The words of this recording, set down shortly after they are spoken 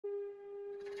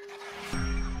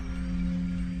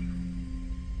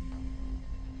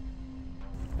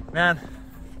Man,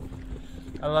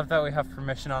 I love that we have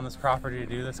permission on this property to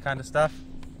do this kind of stuff.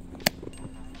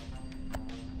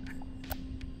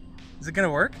 Is it gonna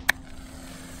work?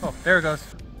 Oh, there it goes.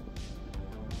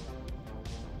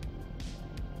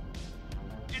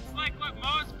 It's like what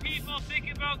most people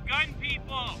think about gun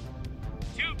people.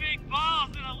 2 big balls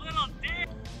and a little dick.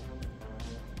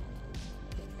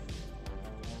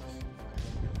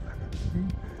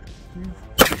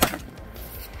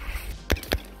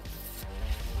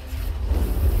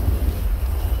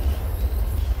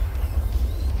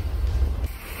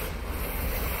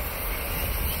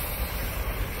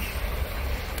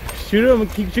 Shoot them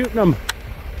and keep shooting them.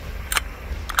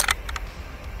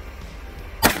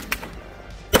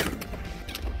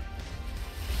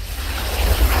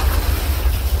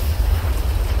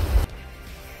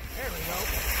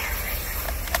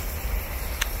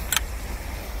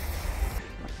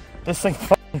 This thing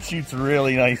fucking shoots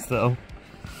really nice though.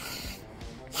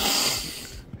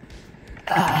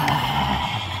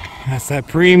 That's that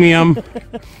premium.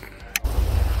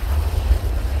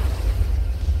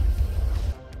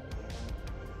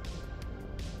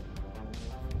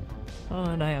 Oh,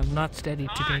 and I am not steady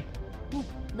today.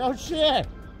 No shit!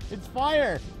 It's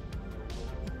fire!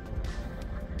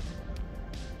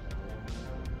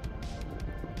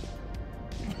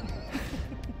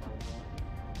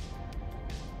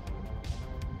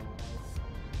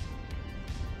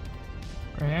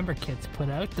 Remember, kids, put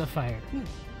out the fire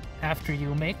after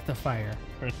you make the fire.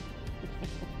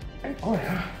 Oh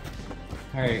yeah.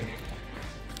 All right.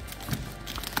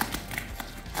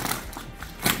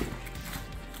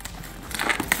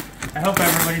 I hope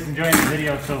everybody's enjoying the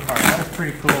video so far. That was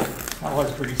pretty cool. That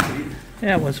was pretty sweet.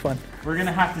 Yeah, it was fun. We're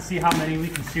gonna have to see how many we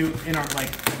can shoot in our,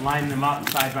 like, line them up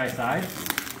side by side.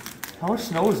 How much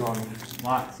snow is on them?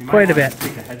 Lots. You might Quite a want bit. to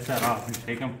take the headset off and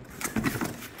shake them.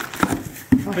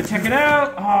 But check it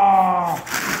out! Oh,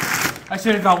 I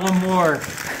should have got one more.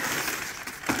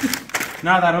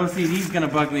 Now that OCD's gonna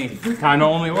bug me. Time to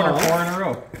only order 4 in a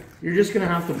row. You're just gonna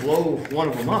have to blow one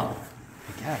of them up.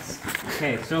 I guess.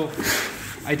 Okay, so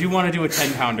I do want to do a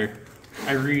 10-pounder.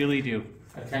 I really do.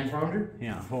 A 10-pounder?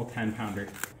 Yeah, a whole 10-pounder.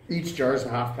 Each jar is a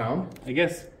 ½ pound. I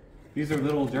guess these are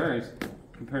little jars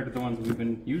compared to the ones we've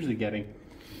been usually getting.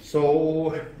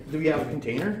 So, do we have a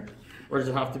container? Or does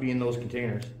it have to be in those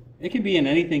containers? It could be in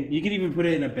anything. You could even put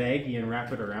it in a baggie and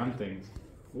wrap it around things.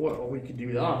 Well, we could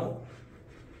do that.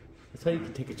 That's how you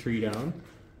can take a tree down.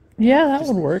 Yeah, that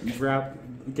would work. Wrap,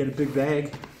 get a big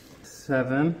bag.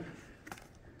 7,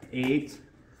 8.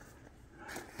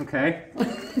 Okay.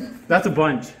 That's a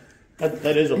bunch.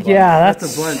 That is a bunch. Yeah,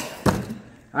 That's a bunch.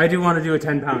 I do want to do a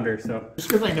 10-pounder, so. Just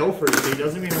because I know first,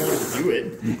 doesn't mean I want to do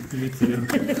it. Me too.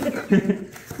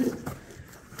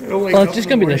 Well, it's just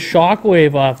gonna be the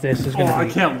shockwave off this is gonna I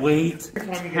be. can't wait.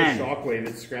 Every time you get a shockwave,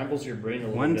 it scrambles your brain a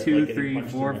little 1, bit. 2, like getting 3,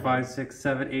 punched 4, in the 5, 6,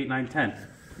 7, 8, 9, 10.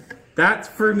 That's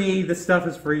for me. This stuff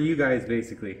is for you guys,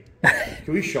 basically.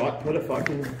 Can we put a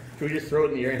fucking, can we just throw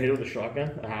it in the air and hit it with a shotgun?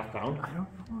 A ½ pound? I don't know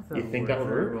if that You think that would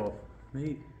work? Well,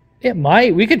 maybe. It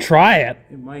might. We could try it.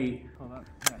 It might. Hold on.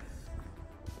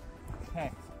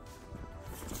 Okay.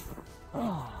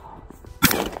 Oh.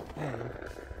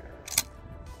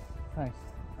 Nice.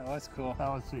 That was cool. That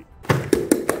was sweet.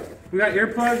 We got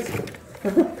earplugs.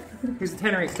 Here's a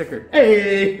Tannerite sticker.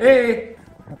 Hey! Hey!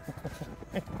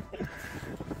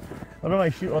 What am I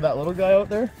shooting? Oh, that little guy out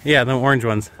there? Yeah, the orange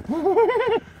ones.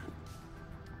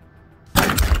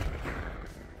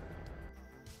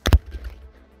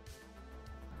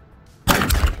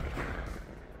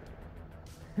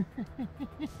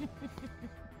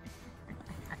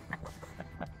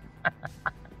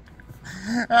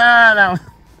 That was...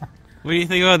 What do you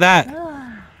think about that?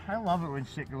 I love it when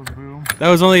shit goes boom. That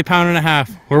was only 1.5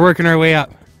 pounds. We're working our way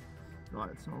up.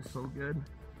 God, it smells so good.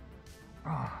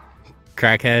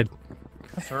 Crackhead.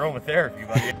 That's aromatherapy,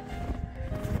 buddy.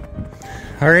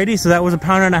 Alrighty, so that was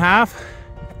 1.5 pounds.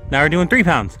 Now we're doing 3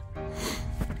 pounds.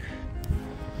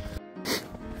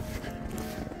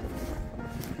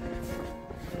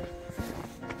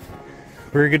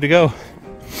 We're good to go.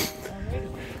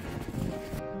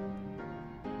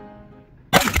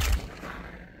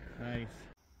 Nice.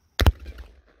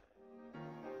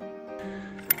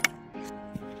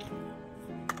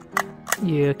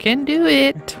 You can do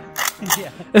it.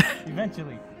 Yeah,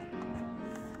 eventually.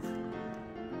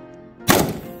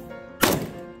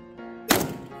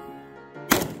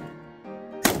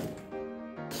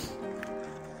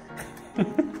 I'm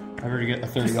ready to get a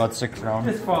 30-06 round.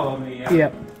 Just follow me. Yeah.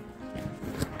 Yep.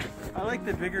 I like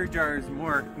the bigger jars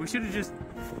more. We should have just.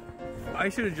 I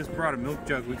should have just brought a milk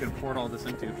jug we could have poured all this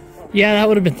into. Yeah, that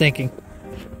would have been thinking.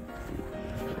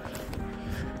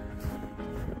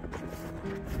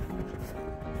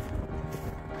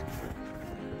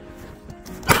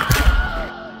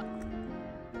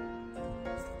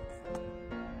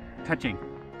 touching.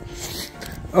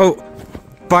 Oh,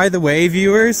 by the way,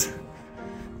 viewers,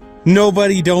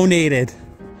 nobody donated.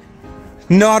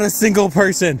 Not a single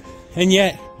person. And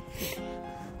yet,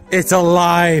 it's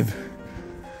alive.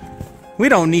 We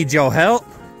don't need your help.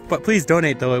 But please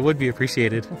donate, though. It would be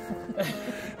appreciated.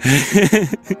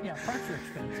 Yeah, parts are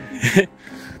expensive.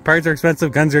 Parts are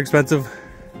expensive. Guns are expensive.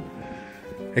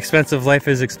 Expensive life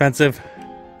is expensive.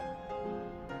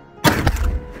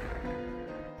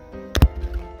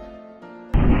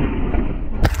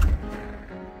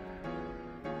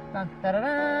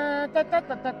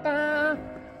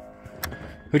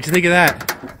 What'd you think of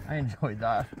that? I enjoyed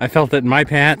that. I felt it in my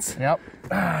pants. Yep.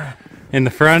 In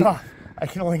the front. I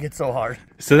can only get so hard.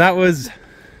 So that was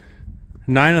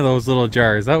 9 of those little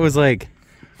jars. That was like,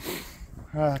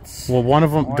 That's well, one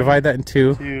of them, one, divide that in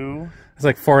 2. 2, It's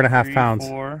like 4.5 3, pounds.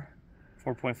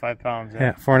 4.5 pounds.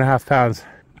 Yeah, 4.5 pounds.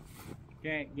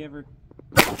 Okay, give her.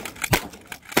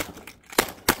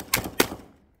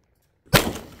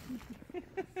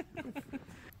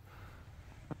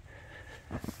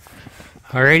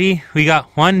 Alrighty, we got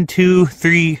 1, 2,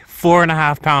 3,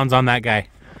 4.5 pounds on that guy.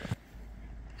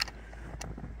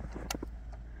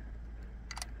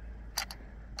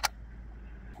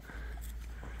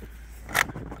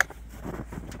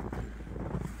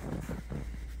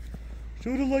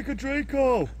 Shoot it like a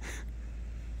Draco.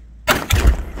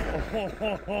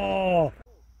 Oh.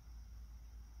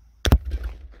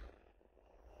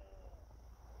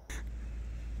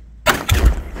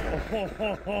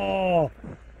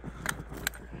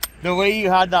 The way you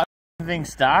had that thing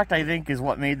stacked, I think, is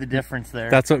what made the difference there.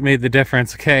 That's what made the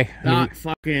difference. Okay. That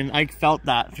fucking, I felt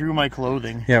that through my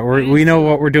clothing. Yeah, we know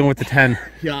what we're doing with the 10.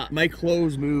 Yeah, my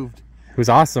clothes moved. It was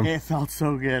awesome. It felt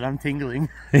so good. I'm tingling.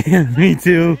 Yeah, me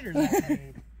too.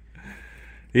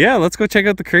 Yeah, let's go check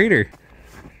out the crater.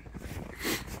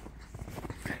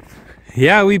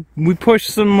 Yeah, we pushed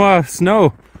some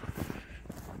snow.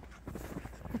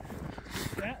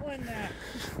 That one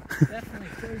definitely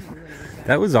crazy.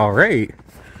 That was all right.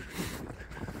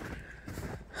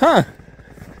 Huh.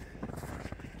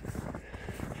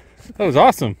 That was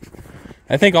awesome.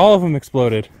 I think all of them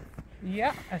exploded.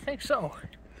 Yeah, I think so.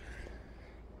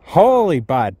 Holy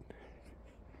bud.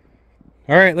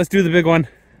 All right, let's do the big one.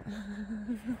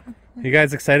 You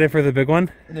guys excited for the big one?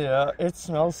 Yeah, it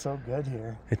smells so good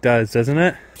here. It does, doesn't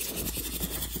it?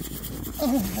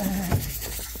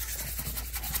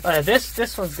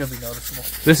 This one's gonna be noticeable.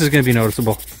 This is going to be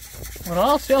noticeable. When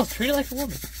all else fails, treat it like a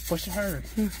woman. Push it harder.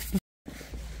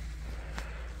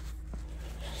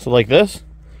 So like this?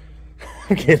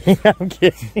 I'm kidding, I'm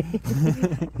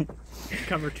kidding.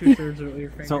 Cover 2/3 of it with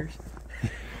your fingers. So-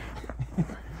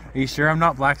 Are you sure I'm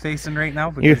not blackfacing right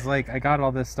now? Because like I got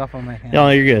all this stuff on my hands. No,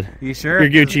 you're good. You sure?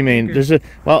 You're Gucci Mane. There's a,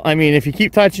 well, I mean, if you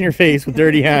keep touching your face with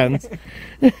dirty hands.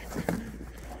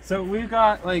 So we've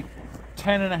got like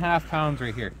 10.5 pounds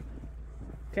right here.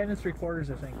 10 3/4,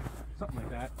 I think. Something like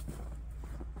that.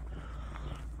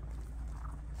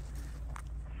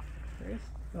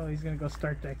 Oh, he's gonna go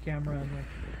start that camera on there.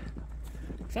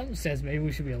 Something says maybe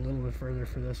we should be a little bit further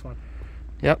for this one.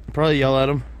 Yep, probably yell at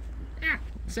him. Yeah,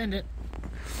 send it.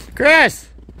 Chris!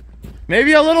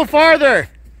 Maybe a little farther.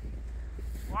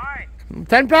 Why?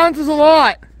 10 pounds is a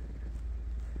lot.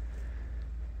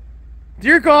 It's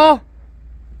your call.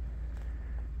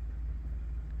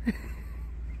 Like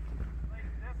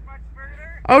this much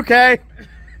further? Okay.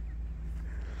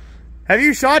 Have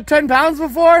you shot 10 pounds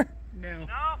before? No. No?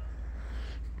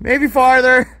 Maybe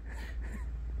farther.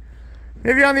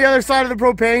 Maybe on the other side of the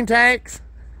propane tanks.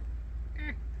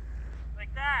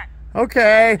 Like that?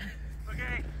 Okay.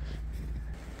 Okay.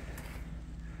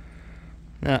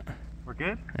 Yeah. We're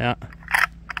good? Yeah.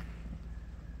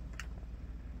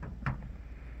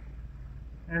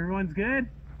 Everyone's good?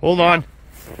 Hold on.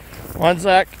 One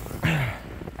sec.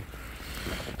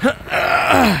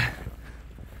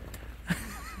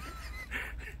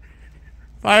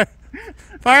 Fire.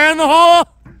 Fire in the hole.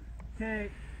 Okay.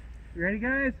 You ready,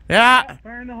 guys? Yeah.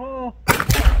 Fire in the hole. That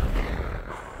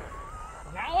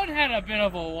one had a bit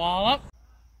of a wallop.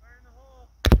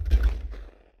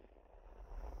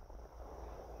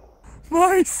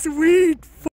 My sweet.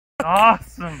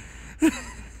 Awesome.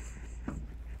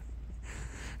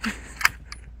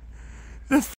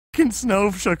 The fucking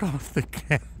snow shook off the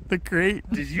crate.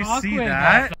 Did you Shockwave see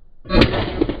that?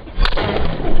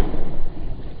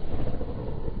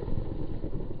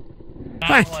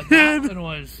 I did. That one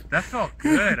was. That felt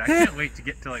good. I can't wait to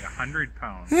get to like 100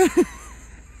 pounds.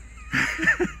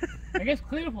 I guess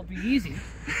cleanup will be easy.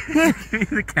 Give me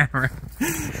the camera.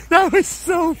 That was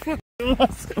so fucking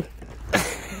awesome.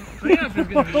 Cleanup is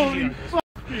gonna be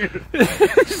easy.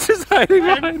 It's just hiding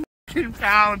behind. fucking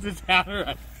pounds of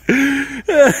Tannerite.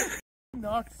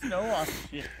 Knocked snow off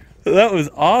shit. That was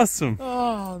awesome.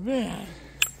 Oh man.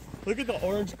 Look at the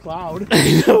orange cloud.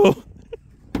 I know.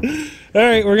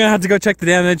 Alright, we're gonna have to go check the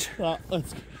damage.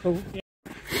 Let's go.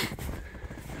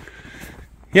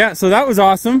 Yeah, so that was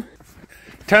awesome.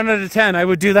 10 out of 10. I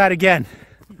would do that again.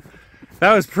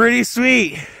 That was pretty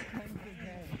sweet.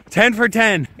 10 for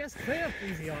 10. Yes, clean up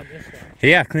easy on this one.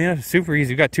 Yeah, clean up super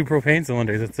easy. We've got 2 propane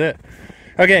cylinders. That's it.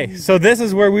 Okay, so this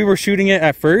is where we were shooting it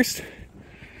at first.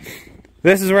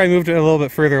 This is where I moved it a little bit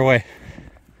further away.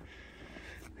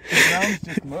 The ground's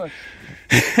just mush.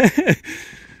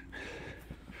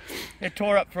 It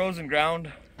tore up frozen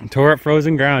ground. Tore up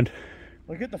frozen ground.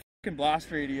 Look at the fucking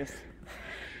blast radius.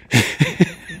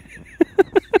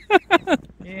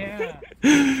 Yeah.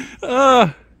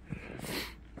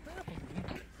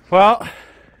 Well,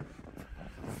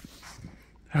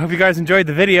 I hope you guys enjoyed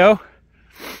the video.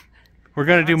 We're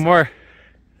gonna do more.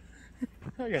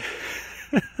 Okay.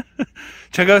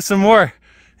 Check out some more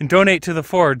and donate to the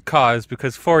Ford cause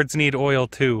because Fords need oil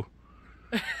too.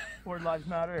 Ford lives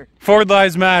matter. Ford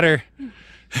lives matter.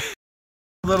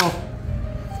 A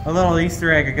little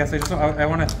Easter egg. I guess I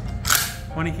want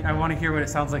to hear what it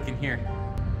sounds like in here.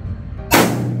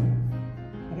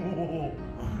 Whoa,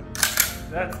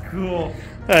 that's cool.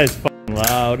 That is fucking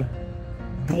loud.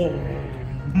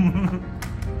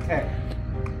 Okay.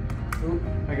 Oop,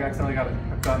 I accidentally got it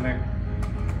hooked on there.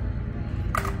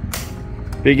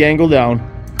 Big angle down.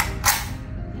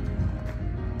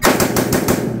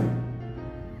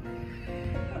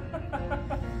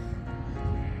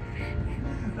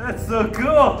 That's so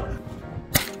cool.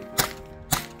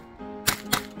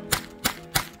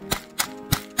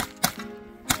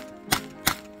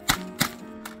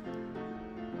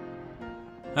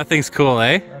 That thing's cool,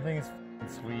 eh? I think it's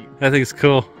sweet. That thing's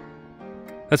cool.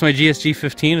 That's my GSG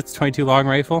 15. It's a 22 long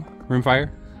rifle,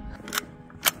 rimfire.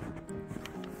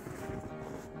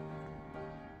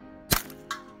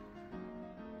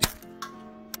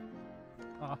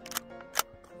 Oh.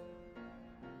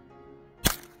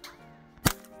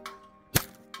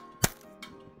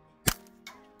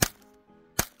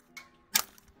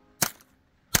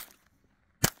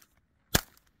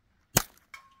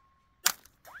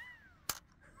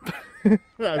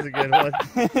 That was a good one.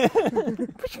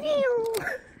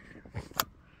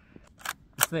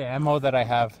 It's the ammo that I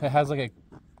have. It has like a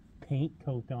paint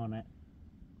coat on it.